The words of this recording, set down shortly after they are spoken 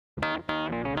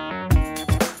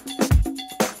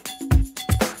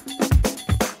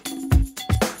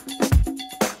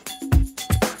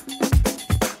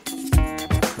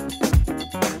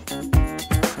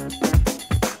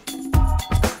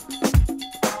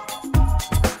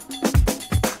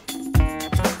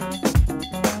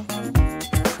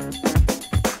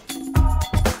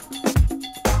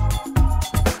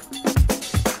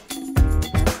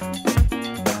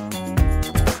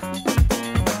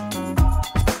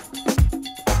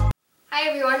Hi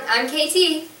everyone, I'm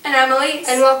KT. And I'm Elise.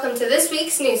 And welcome to this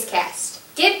week's newscast.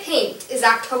 Get Paint is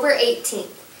October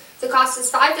 18th. The cost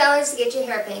is $5 to get your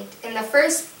hair paint, and the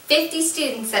first 50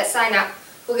 students that sign up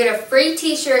will get a free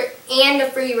t-shirt and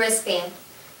a free wristband.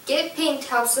 Get Paint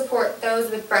helps support those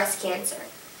with breast cancer.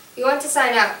 If you want to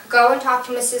sign up, go and talk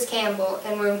to Mrs. Campbell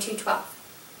in room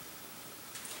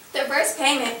 212. The first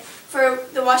payment for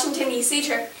the Washington, D.C.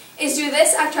 trip is due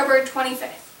this October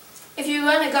 25th. If you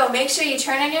want to go, make sure you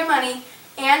turn in your money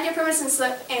and your permission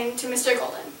slip in to Mr.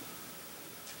 Golden.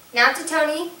 Now to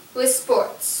Tony with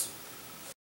sports.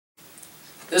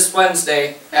 This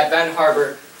Wednesday at Ben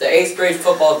Harbor, the 8th grade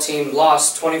football team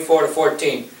lost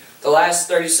 24-14. The last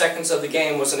 30 seconds of the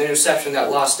game was an interception that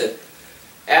lost it.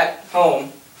 At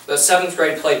home, the 7th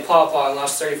grade played Paw Paw and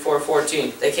lost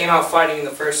 34-14. They came out fighting in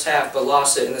the first half but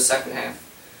lost it in the second half.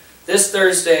 This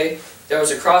Thursday, there was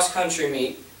a cross-country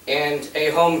meet and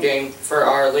a home game for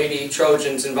our Lady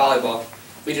Trojans in volleyball.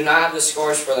 We do not have the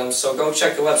scores for them, so go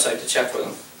check the website to check for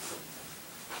them.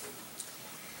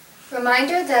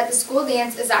 Reminder that the school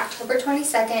dance is October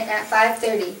 22nd at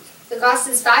 5:30. The cost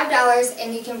is $5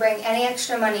 and you can bring any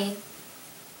extra money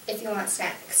if you want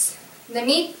snacks. The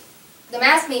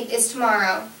math meet is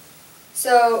tomorrow,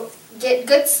 so get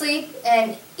good sleep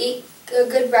and eat a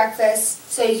good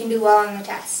breakfast so you can do well on the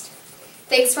test.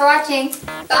 Thanks for watching.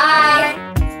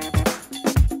 Bye!